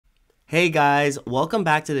Hey guys, welcome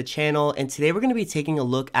back to the channel, and today we're going to be taking a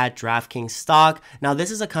look at DraftKings stock. Now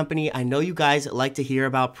this is a company I know you guys like to hear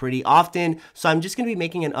about pretty often, so I'm just going to be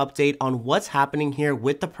making an update on what's happening here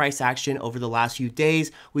with the price action over the last few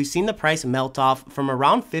days. We've seen the price melt off from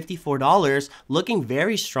around $54, looking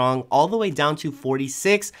very strong, all the way down to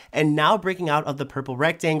 $46, and now breaking out of the purple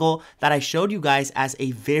rectangle that I showed you guys as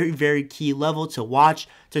a very key level to watch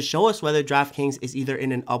to show us whether DraftKings is either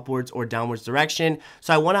in an upwards or downwards direction.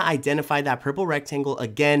 So I want to identify that purple rectangle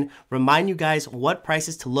again, remind you guys what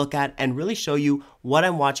prices to look at, and really show you what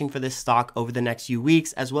I'm watching for this stock over the next few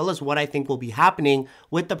weeks, as well as what I think will be happening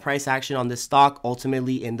with the price action on this stock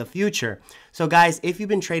ultimately in the future. So guys, if you've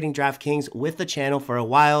been trading DraftKings with the channel for a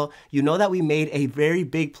while, you know that we made a very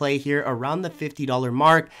big play here around the $50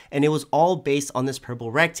 mark, and it was all based on this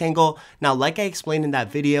purple rectangle. Now, like I explained in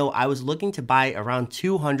that video, I was looking to buy around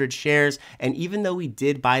 200 shares, and even though we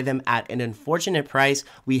did buy them at an unfortunate price,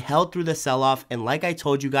 we held through the sell-off, and like I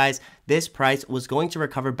told you guys, this price was going to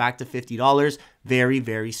recover back to $50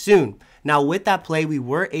 very soon. Now with that play, we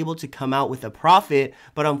were able to come out with a profit,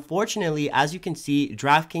 but unfortunately, as you can see,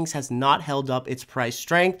 DraftKings has not held up its price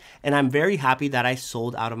strength, and I'm very happy that I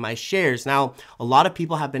sold out of my shares. Now, a lot of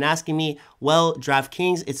people have been asking me, well,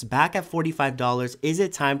 DraftKings, it's back at $45. Is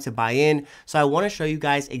it time to buy in? So I want to show you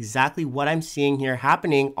guys exactly what I'm seeing here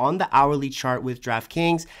happening on the hourly chart with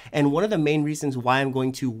DraftKings, and one of the main reasons why I'm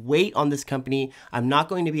going to wait on this company. I'm not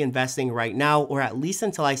going to be investing right now, or at least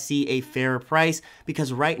until I see a fairer price,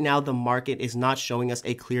 because right now the market is not showing us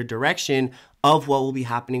a clear direction of what will be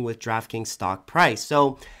happening with DraftKings stock price.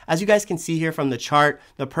 So as you guys can see here from the chart,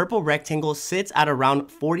 the purple rectangle sits at around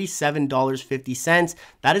 $47.50.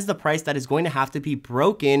 That is the price that is going to have to be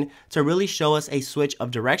broken to really show us a switch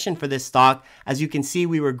of direction for this stock. As you can see,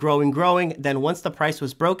 we were growing. Then once the price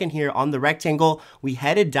was broken here on the rectangle, we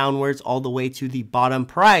headed downwards all the way to the bottom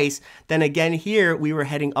price. Then again here, we were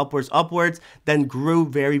heading upwards, then grew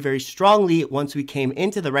very strongly. Once we came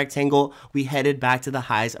into the rectangle, we headed back to the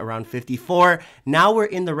highs around 54. Now we're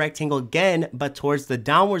in the rectangle again, but towards the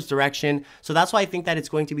downwards direction. So that's why I think that it's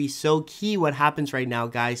going to be so key what happens right now,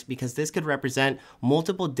 guys, because this could represent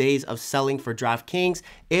multiple days of selling for DraftKings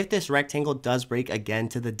if this rectangle does break again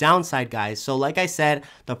to the downside, guys. So like I said,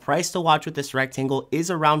 the price to watch with this rectangle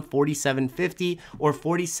is around $47.50 or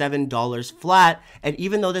 $47 flat. And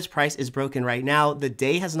even though this price is broken right now, the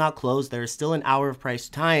day has not closed. There is still an hour of price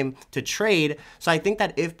time to trade. So I think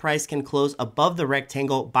that if price can close above the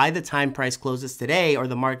rectangle by the time price closes today, or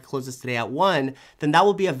the market closes today at 1, then that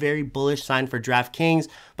will be a very bullish sign for DraftKings.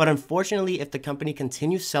 But unfortunately, if the company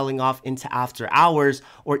continues selling off into after hours,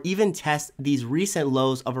 or even test these recent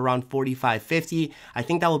lows of around $45.50, I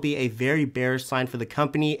think that will be a very bearish sign for the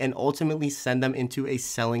company and ultimately send them into a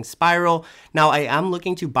selling spiral. Now, I am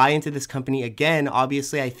looking to buy into this company again.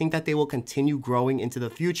 Obviously, I think that they will continue growing into the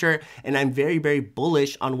future, and I'm very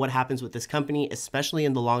bullish on what happens with this company, especially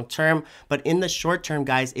in the long term. But in the short term,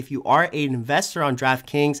 guys, if you are an investor on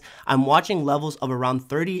DraftKings, I'm watching levels of around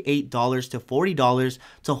 $38 to $40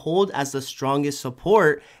 to hold as the strongest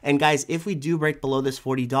support. And guys, if we do break below this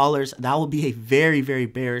 $40, that will be a very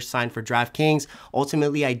bearish sign for DraftKings.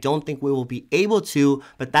 Ultimately, I don't think we will be able to,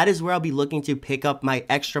 but that is where I'll be looking to pick up my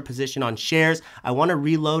extra position on shares. I want to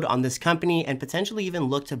reload on this company and potentially even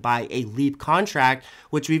look to buy a leap contract,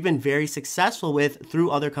 which we've been very successful with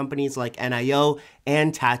through other companies like NIO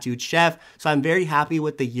and Tattooed Chef. So I'm very happy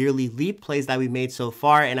with the yearly leap plays that we made so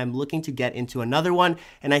far, and I'm looking to get into another one.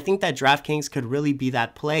 And I think that DraftKings could really be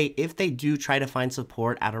that play if they do try to find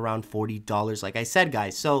support at around $40, like I said,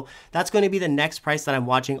 guys. So that's going to be the next price that I'm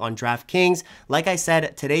watching on DraftKings. Like I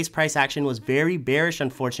said, today's price action was very bearish.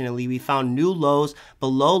 Unfortunately, we found new lows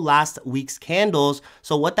below last week's candles.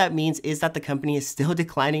 So what that means is that the company is still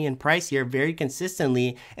declining in price here very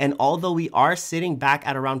consistently. And although we are sitting back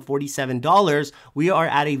at around $47, we are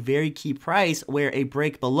at a very key price where a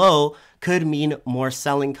break below could mean more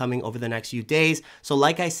selling coming over the next few days. So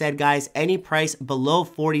like I said, guys, any price below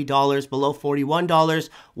 $40, below $41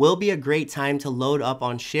 will be a great time to load up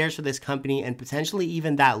on shares for this company and potentially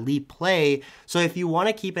even that leap play. So if you want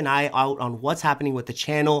to keep an eye out on what's happening with the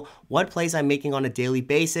channel, what plays I'm making on a daily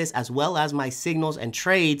basis, as well as my signals and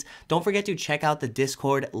trades, don't forget to check out the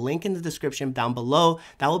Discord, link in the description down below.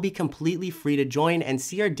 That will be completely free to join and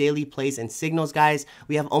see our daily plays and signals, guys.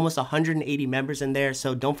 We have almost 180 members in there,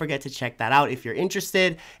 so don't forget to check check that out if you're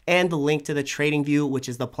interested. And the link to the TradingView, which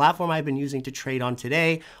is the platform I've been using to trade on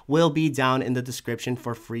today, will be down in the description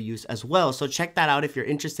for free use as well. So check that out if you're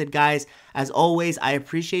interested, guys. As always, I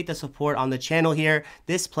appreciate the support on the channel here.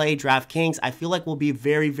 This play, DraftKings, I feel like will be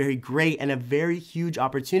very, very great and a very huge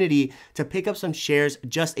opportunity to pick up some shares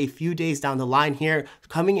just a few days down the line here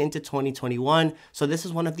coming into 2021. So this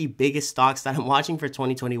is one of the biggest stocks that I'm watching for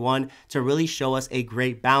 2021 to really show us a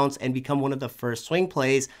great bounce and become one of the first swing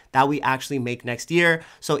plays that we actually make next year.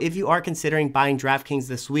 So if you are considering buying DraftKings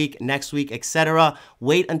this week, next week, etc.,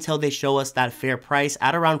 wait until they show us that fair price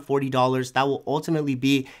at around $40. That will ultimately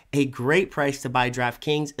be a great price to buy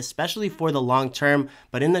DraftKings, especially for the long term.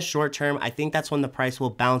 But in the short term, I think that's when the price will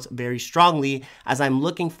bounce very strongly, as I'm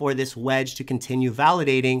looking for this wedge to continue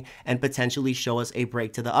validating and potentially show us a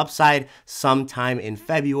break to the upside sometime in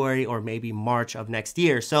February or maybe March of next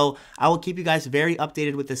year. So I will keep you guys very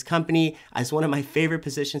updated with this company as one of my favorite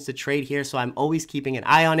positions to trade here. So I'm always keeping an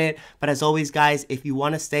eye on it. But as always, guys, if you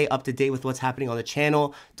want to stay up to date with what's happening on the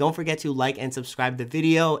channel, don't forget to like and subscribe the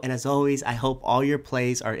video. And as always, I hope all your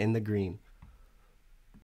plays are in the green.